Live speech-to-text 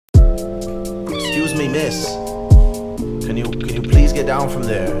miss? Can you please get down from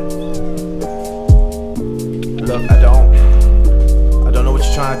there? Look, I don't know what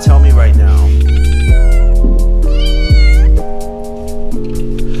you're trying to tell me right now.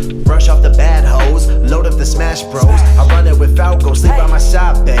 Brush off the bad hoes, load up the smash bros. I run it without, go sleep by my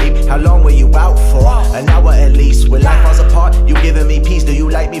side, babe. How long were you out for? An hour at least. When life falls apart, you giving me peace. Do you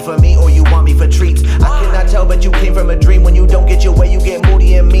like me for me or you want me for treats? I cannot tell, but you came from a dream. When you don't get your way, you get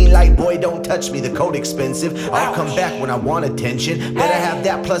moody and mean. Like, boy, don't touch me, the code expensive. I'll come back when I want attention. Better have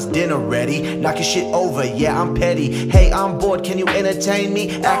that plus dinner ready. Knock your shit over, yeah, I'm petty. Hey, I'm bored, can you entertain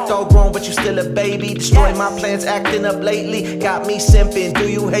me? Act all grown, but you still a baby. Destroy my plans, acting up lately. Got me simping, do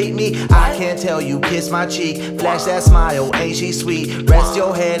you hate me? I can't tell you, kiss my cheek. Flash that smile, ain't she sweet? Rest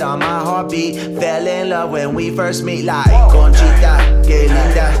your head on my heartbeat. Fell in love when we first meet. Like Conchita, que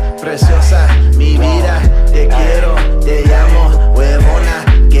linda, preciosa, mi vida. Te quiero, te llamo, huevona,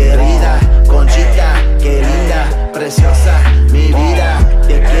 querida. Conchita, que linda, preciosa, mi vida.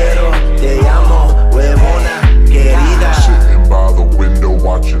 Te quiero, te llamo, huevona, querida. Sitting by the window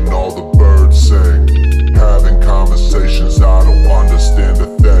watching all the birds sing. Having conversations, I don't understand a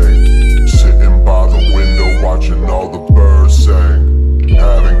thing. Sitting by the window watching all the birds sing.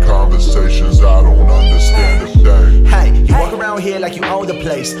 Having conversations, I don't understand a thing. Hey, you walk around here like you own the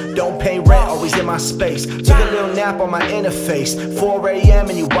place. Don't pay rent, always in my space. Took a little nap on my interface. 4 AM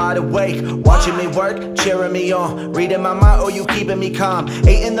and you wide awake. Watching me work, cheering me on. Reading my mind or you keeping me calm.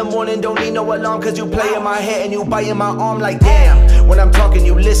 8 in the morning, don't need no alarm. Cause you play in my head and you bite in my arm like damn. When I'm talking,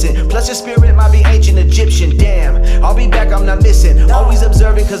 you listen. Plus your spirit might be ancient Egyptian. Damn, I'll be back, I'm not missing. Always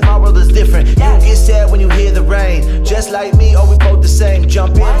observing cause my world is different. You get sad when you hear the rain. Just like me, oh we both the same.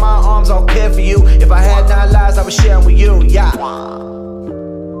 Jump in my arms, I'll care for you. If I had 9 lives, I would share them with you, yeah.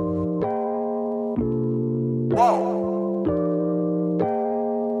 Whoa.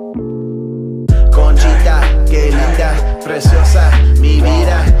 Conchita, que linda, preciosa, mi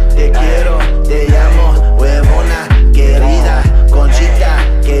vida. Te quiero, te llamo, huevona, querida.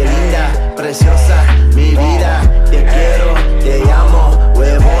 Conchita, que linda, preciosa, mi vida. Te quiero, te llamo,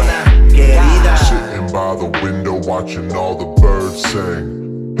 huevona, querida. Sitting by the window watching all the birds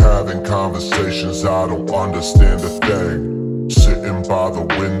sing. Having conversations, I don't understand a thing. Sitting by the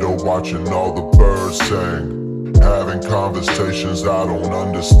window watching all the birds sing. Having conversations, I don't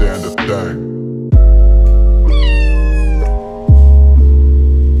understand a thing.